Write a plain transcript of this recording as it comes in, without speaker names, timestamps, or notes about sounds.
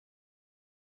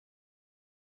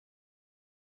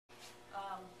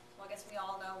Well, I guess we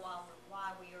all know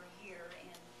why we are here,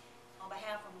 and on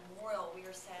behalf of Memorial, we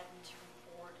are saddened to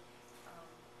report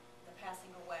the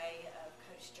passing away of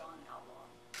Coach John Outlaw.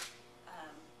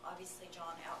 Obviously,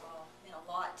 John Outlaw meant a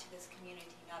lot to this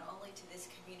community, not only to this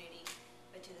community,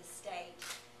 but to the state,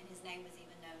 and his name was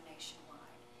even known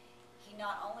nationwide. He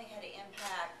not only had an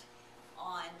impact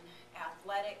on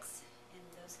athletics and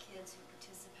those kids who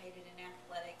participated in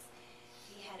athletics,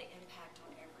 he had an impact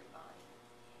on everybody.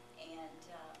 And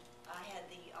I had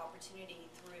the opportunity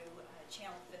through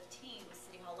Channel 15 with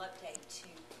City Hall Update to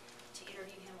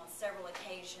interview him on several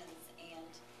occasions,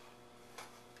 and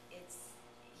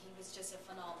he was just a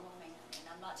phenomenal man. And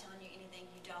I'm not telling you anything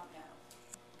you don't know,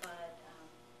 but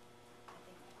I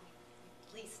think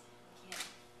at least we can't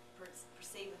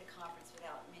proceed with the conference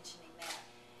without mentioning that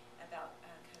about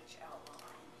Coach Outlaw,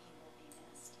 and he will be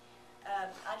missed.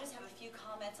 I just have a few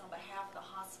comments on behalf of the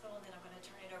hospital, and then I'm going to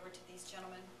turn it over to these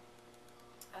gentlemen.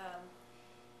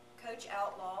 Coach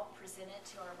Outlaw presented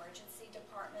to our emergency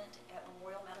department at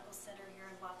Memorial Medical Center here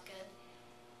in Lufkin.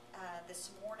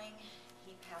 This morning,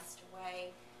 he passed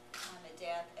away, time of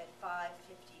death at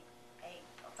 5:53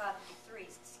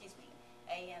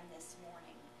 a.m. this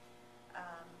morning.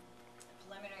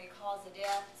 Preliminary cause of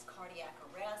death is cardiac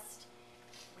arrest.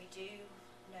 We do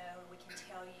know, we can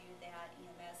tell you that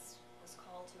EMS was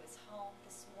called to his home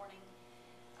this morning.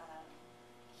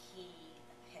 He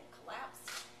had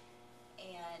collapsed,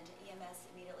 and EMS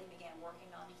immediately began working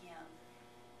on him.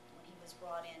 When he was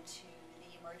brought into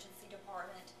the emergency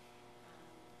department,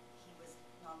 he was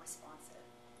non-responsive.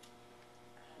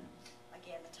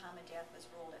 Again, the time of death was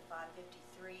ruled at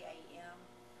 5:53 a.m.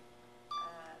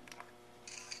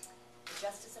 The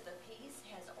Justice of the Peace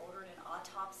has ordered an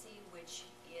autopsy, which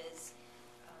is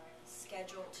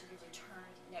scheduled to be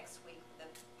returned next week with the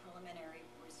preliminary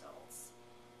results.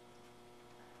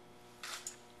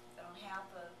 But on behalf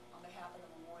of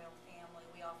the Memorial family,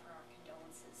 we offer our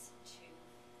condolences to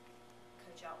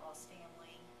Coach Outlaw's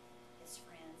family, his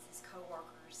friends, his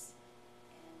co-workers,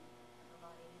 and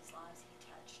everybody whose lives he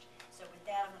touched. So with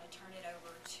that, I'm going to turn it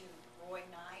over to Roy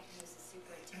Knight, who is the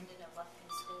superintendent of Lufkin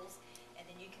Schools, and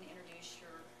then you can introduce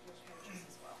your coaches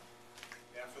as well.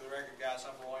 Yeah, for the record, guys,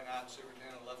 I'm Roy Knight,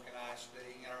 superintendent of Lufkin ISD,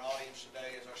 and our audience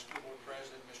today is our school board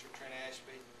president, Mr. Trent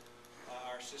Ashby,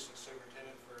 our assistant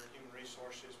superintendent for human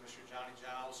resources, Mr. Johnny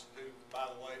Giles, who, by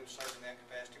the way, was serving in that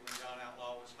capacity when John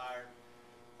Outlaw was hired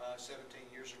 17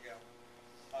 years ago.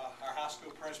 Our high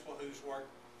school principal, who's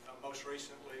worked most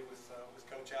recently with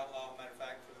Coach Outlaw, matter of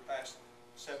fact, for the past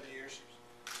 7 years.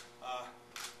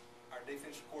 Our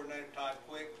defensive coordinator, Todd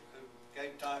Quick, who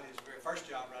gave Todd his very first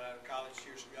job right out of college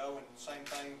years ago, and same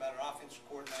thing about our offensive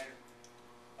coordinator,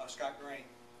 Scott Green.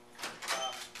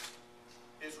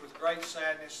 It's with great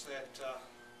sadness that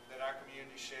our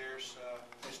community shares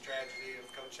this tragedy of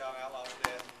Coach John Outlaw's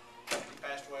death. He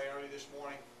passed away early this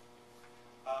morning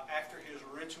after his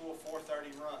ritual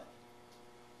 4:30 run.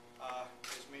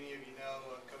 As many of you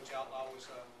know, Coach Outlaw was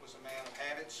a man of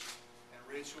habits and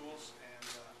rituals, and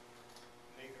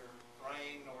neither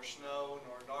rain nor snow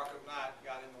nor dark of night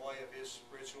got in the way of his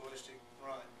ritualistic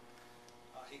run.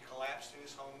 He collapsed in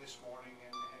his home this morning,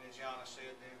 and as Yana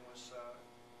said, then was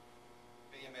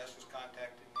EMS was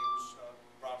contacted, and he was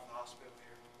brought to the hospital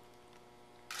here.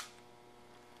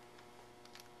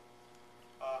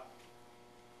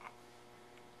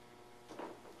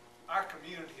 Our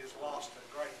community has lost a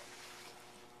great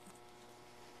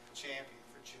champion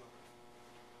for children,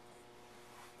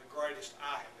 the greatest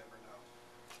I have ever known.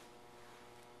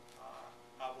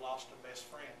 I've lost a best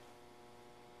friend.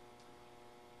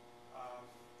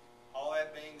 All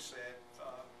that being said,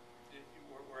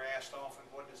 we're asked often,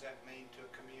 what does that mean to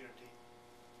a community?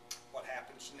 What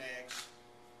happens next?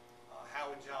 How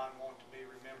would John want to be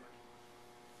remembered?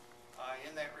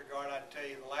 In that regard, I'd tell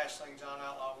you the last thing John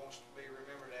Outlaw wants to be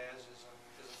remembered as is a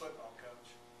football coach.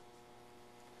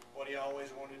 What he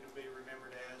always wanted to be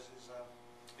remembered as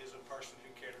is a person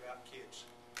who cared about kids.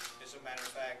 As a matter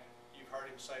of fact, you've heard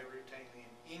him say routinely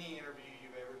in any interview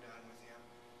you've ever done with him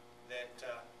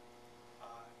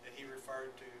that he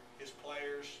referred to his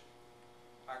players,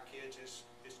 our kids, as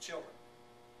his children,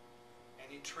 and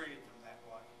he treated them that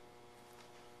way.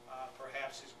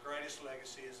 Perhaps his greatest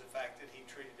legacy is the fact that he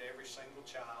treated every single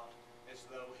child as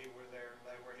though they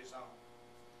were his own.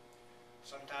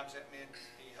 Sometimes that meant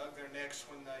he hugged their necks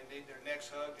when they needed their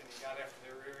necks hugged, and he got after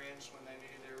their rear ends when they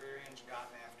needed their rear ends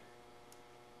gotten after.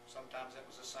 Sometimes that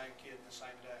was the same kid in the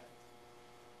same day.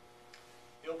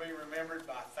 He'll be remembered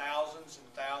by thousands and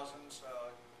thousands,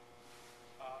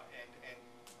 and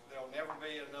there'll never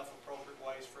be enough appropriate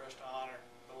ways for us to honor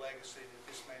the legacy that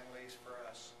this man leaves for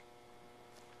us.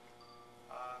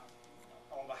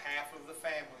 On behalf of the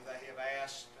family, they have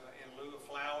asked, in lieu of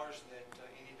flowers, that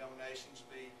any donations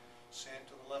be sent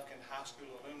to the Lufkin High School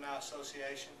Alumni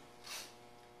Association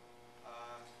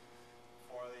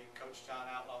for the Coach John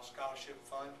Outlaw Scholarship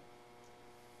Fund,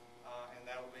 and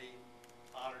that will be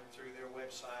honored through their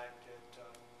website at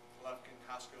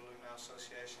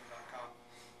LufkinHighSchoolAlumniAssociation.com.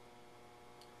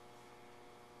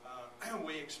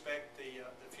 We expect the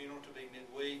funeral to be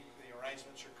midweek. The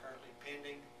arrangements are currently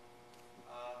pending.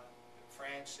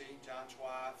 Francie, John's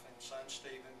wife, and son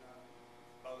Stephen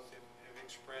both have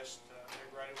expressed their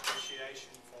great appreciation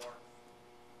for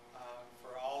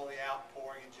all the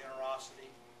outpouring and generosity.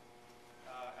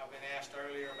 I've been asked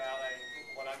earlier about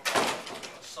what I call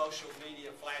a social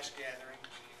media flash gathering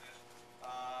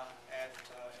at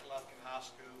Lufkin High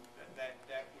School. That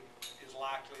is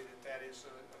likely that is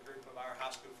a group of our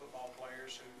high school football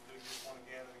players who just want to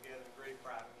gather together to grieve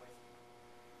privately.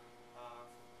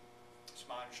 It's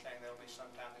my understanding that'll be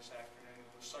sometime this afternoon.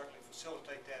 We'll certainly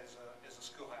facilitate that as a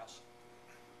schoolhouse.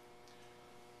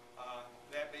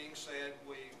 That being said,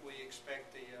 we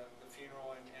expect the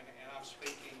funeral, and I'm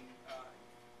speaking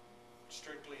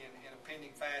strictly in a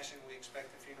pending fashion. We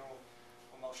expect the funeral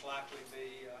will most likely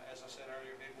be, as I said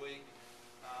earlier, midweek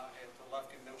at the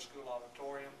Lufkin Middle School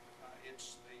Auditorium.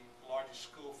 It's the largest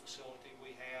school facility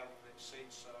we have that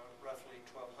seats roughly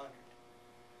 1,200.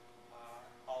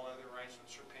 All other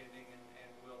arrangements are pending, and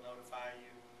we'll notify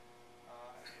you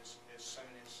as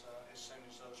soon as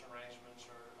those arrangements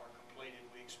are completed.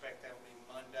 We expect that will be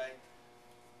Monday.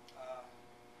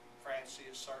 Francie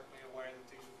is certainly aware that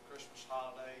these are the Christmas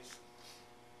holidays.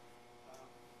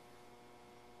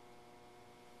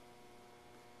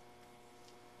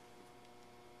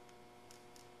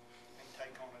 And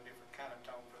take on a different kind of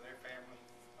tone for their family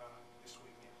this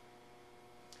weekend.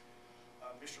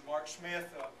 Mr. Mark Smith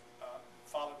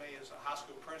followed me as a high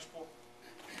school principal.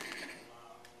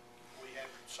 We have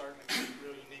certainly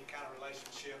really unique kind of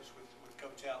relationships with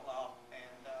Coach Outlaw,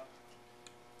 and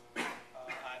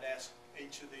I'd ask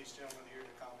each of these gentlemen here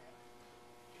to comment.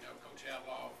 You know, Coach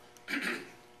Outlaw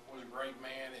was a great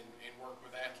man and worked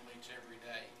with athletes every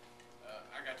day.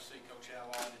 I got to see Coach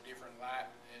Outlaw in a different light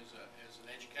as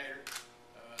an educator,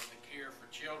 the care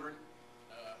for children.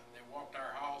 They walked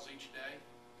our halls each day.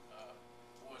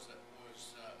 Was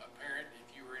apparent if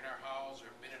you were in our halls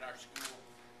or been at our school,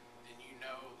 then you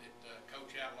know that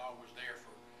Coach Outlaw was there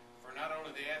for not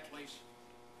only the athletes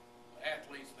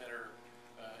that are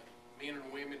men and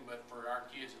women, but for our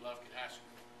kids at Lufkin High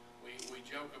School. We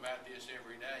joke about this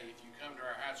every day. If you come to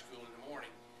our high school in the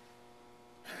morning,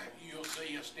 you'll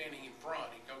see us standing in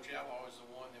front, and Coach Outlaw is the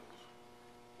one that was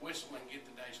whistling get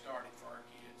the day started for our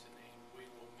kids, and we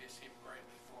will miss him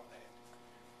greatly for that.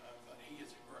 But he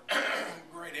is a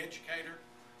great educator,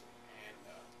 and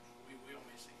we will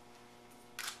miss him.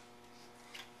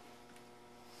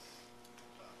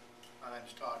 My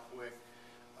name's Todd Quick.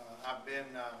 I've been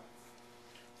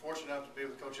fortunate enough to be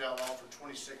with Coach Outlaw for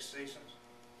 26 seasons.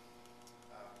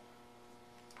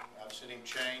 I've seen him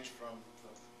change from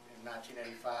in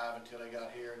 1985 until he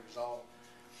got here. It was all,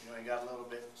 he got a little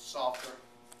bit softer.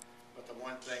 But the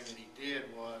one thing that he did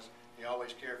was he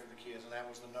always cared for the kids, and that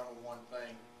was the number one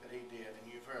thing that he did. And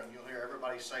you'll hear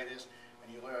everybody say this, and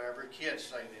you'll hear every kid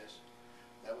say this.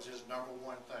 That was his number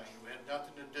one thing. It had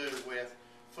nothing to do with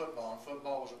football, and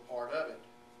football was a part of it.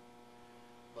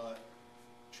 But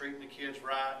treating the kids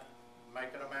right,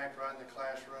 making them act right in the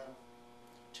classroom,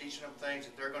 teaching them things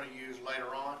that they're going to use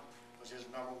later on was his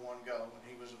number one goal. And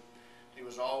he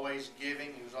was always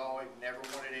giving. He was always never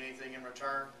wanted anything in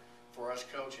return for us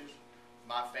coaches,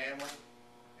 my family,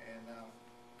 and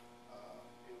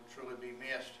it would truly be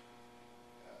missed.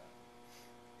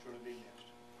 Truly be missed.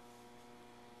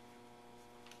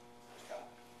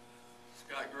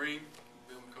 Scott Green,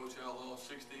 been with Coach Outlaw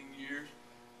 16 years.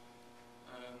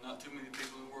 Not too many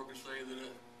people in the world can say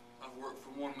that I've worked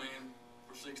for one man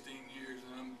for 16 years,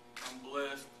 and I'm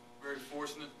blessed, very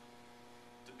fortunate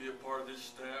to be a part of this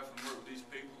staff and work with these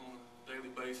people on a daily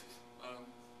basis.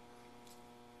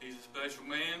 He's a special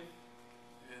man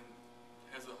and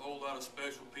has a whole lot of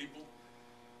special people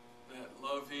that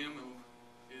love him, and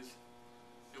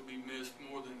he'll be missed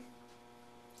more than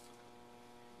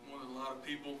a lot of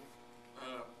people.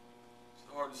 It's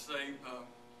hard to say.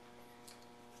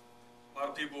 A lot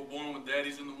of people are born with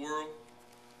daddies in the world.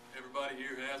 Everybody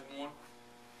here has one.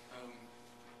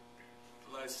 For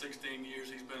the last 16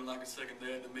 years, he's been like a second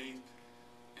dad to me.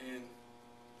 And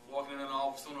walking in an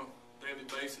office on a daily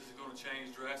basis is going to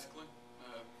change drastically.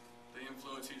 The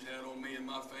influence he's had on me and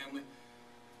my family,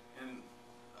 and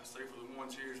I say for the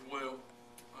ones here as well.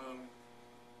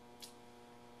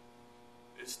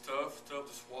 It's tough to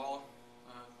swallow.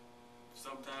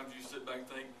 Sometimes you sit back and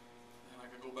think, man, I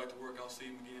could go back to work, I'll see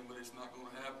him again, but it's not going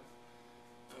to happen.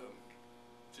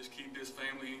 Just keep this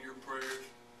family in your prayers.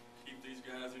 Keep these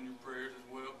guys in your prayers as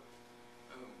well.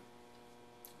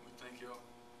 We thank y'all.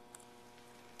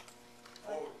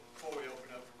 Before we open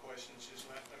up for questions, just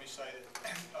let me say that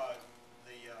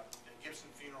the Gibson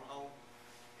Funeral Home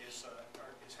is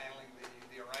handling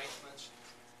the arrangements,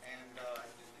 and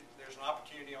there's an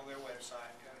opportunity on their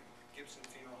website,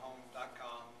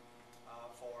 GibsonFuneralHome.com,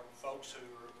 for folks who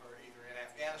are either in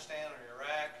Afghanistan or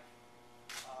Iraq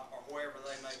or wherever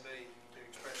they may be, to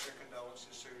express their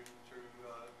condolences through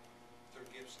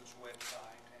Gibson's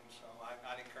website. And so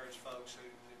I'd encourage folks who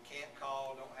can't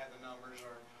call, don't have the numbers,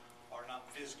 or are not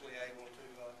physically able to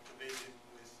visit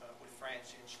with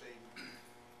Francie and Stephen,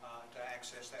 to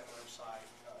access that website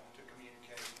to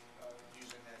communicate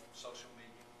using that social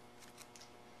media.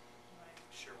 Right.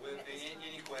 Sure.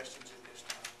 Any questions at this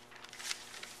time?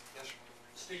 Yes, sir.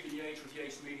 Stephen Yates with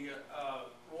Yates Media.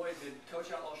 Roy, did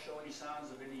Coach Outlaw show any signs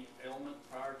of any ailment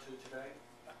prior to today?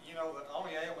 You know, the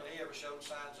only ailment he ever showed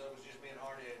signs of was just being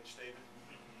hard-headed, Stephen.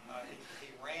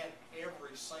 He ran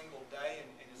every single day, and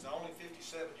is the only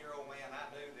 57-year-old man I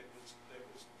knew that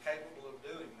was capable of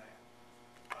doing that.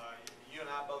 You and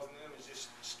I both knew him as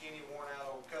this skinny, worn-out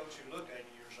old coach who looked 80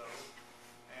 years old,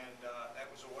 and that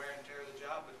was a wear and tear of the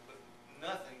job, but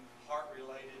nothing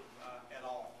heart-related at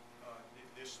all.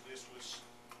 This was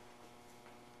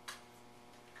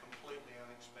completely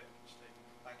unexpected, Stephen.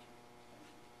 Thank you.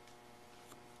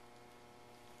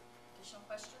 Additional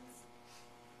questions?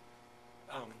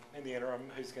 In the interim,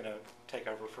 who's going to take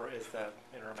over is the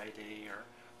interim AD, or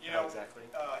You know, exactly?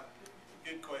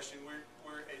 Good question. We're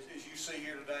as you see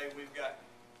here today, we've got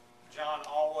John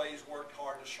always worked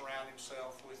hard to surround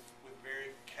himself with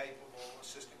very capable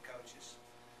assistant coaches,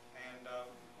 and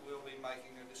we'll be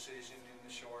making a decision in the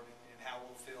short and how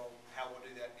we'll do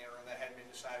that in the interim. That hadn't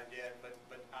been decided yet, but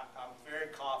I'm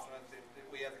very confident that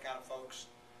we have the kind of folks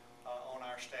on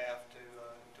our staff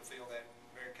to fill that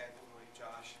very capably.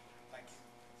 Josh, thank you.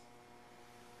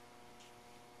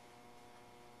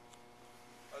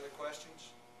 Other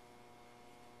questions?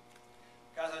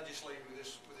 Guys, I'll just leave with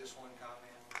this one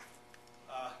comment.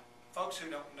 Folks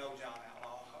who don't know John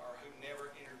Outlaw or who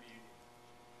never interviewed him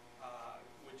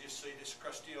would just see this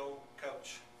crusty old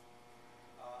coach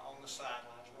on the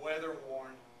sidelines,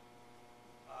 weather-worn,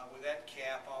 with that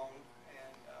cap on,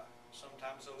 and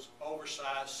sometimes those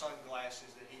oversized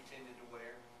sunglasses that he tended to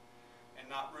wear, and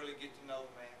not really get to know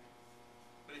the man.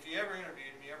 But if you ever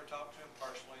interviewed him, you ever talked to him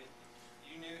personally,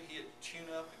 you knew he'd tune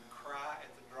up and cry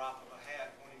at the drop of a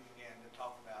hat when he began to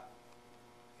talk about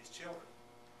his children.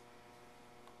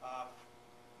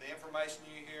 The information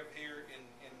you hear here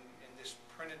in this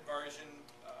printed version,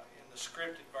 in the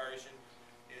scripted version,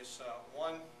 is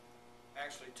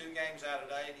actually 2 games out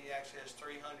of 8. He actually has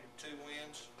 302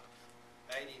 wins,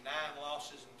 89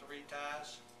 losses, and 3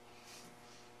 ties.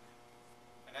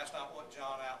 And that's not what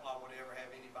John Outlaw would ever have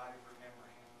anybody remember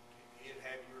him. He'd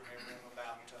have you remember him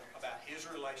about his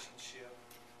relationship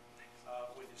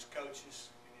with his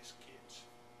coaches and his kids.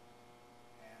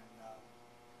 And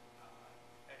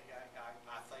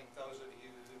I think those of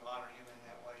you who honor him in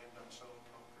that way have done so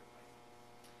appropriately.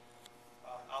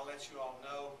 I'll let you all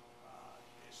know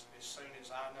as soon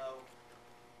as I know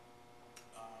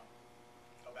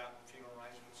about the funeral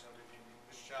arrangements of Virginia.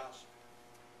 Mr. Giles.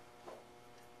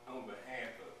 On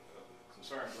behalf of the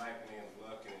Concerned Black Men's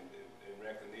Luck and in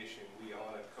recognition, we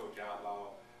honored Coach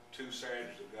Outlaw 2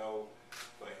 Saturdays ago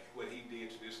for what he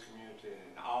did to this community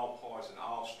and all parts and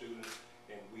all students,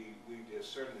 and we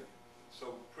just certainly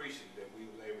so appreciative that we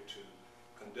were able to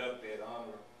conduct that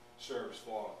honor service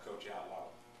for Coach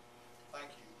Outlaw.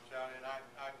 Thank you, John,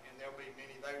 and there'll be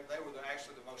many. They were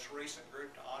actually the most recent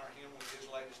group to honor him with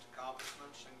his latest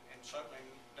accomplishments, and certainly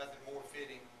nothing more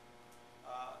fitting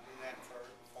than that for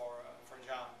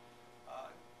John.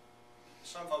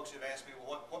 Some folks have asked me,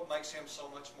 well, what makes him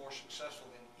so much more successful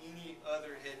than any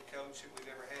other head coach that we've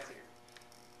ever had here?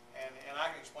 And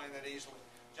I can explain that easily.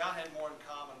 John had more in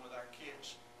common with our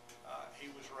kids. He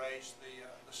was raised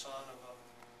the son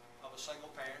of a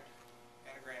single parent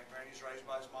and a grandparent. He's raised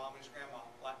by his mom and his grandma,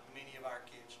 like many of our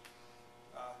kids.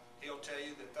 He'll tell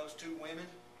you that those 2 women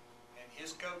and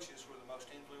his coaches were the most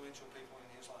influential people in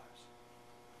his lives.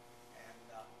 And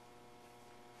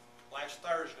last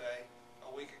Thursday,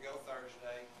 a week ago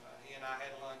Thursday, he and I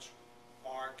had lunch,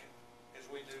 Mark, as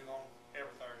we do on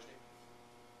every Thursday.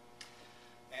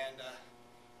 And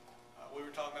we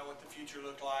were talking about what the future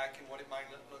looked like and what it might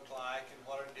look like and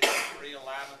what a different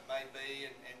realignment may be.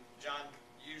 And John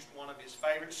used one of his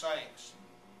favorite sayings: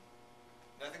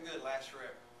 nothing good lasts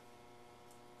forever.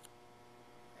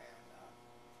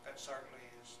 certainly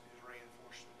is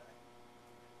reinforced today.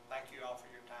 Thank you all for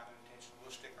your time and attention. We'll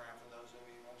stick around for those of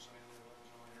you who want some influence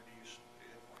or introduce, do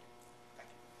that for you. Thank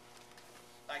you.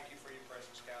 Thank you for your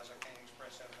presence, guys. I can't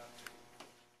express that enough to you.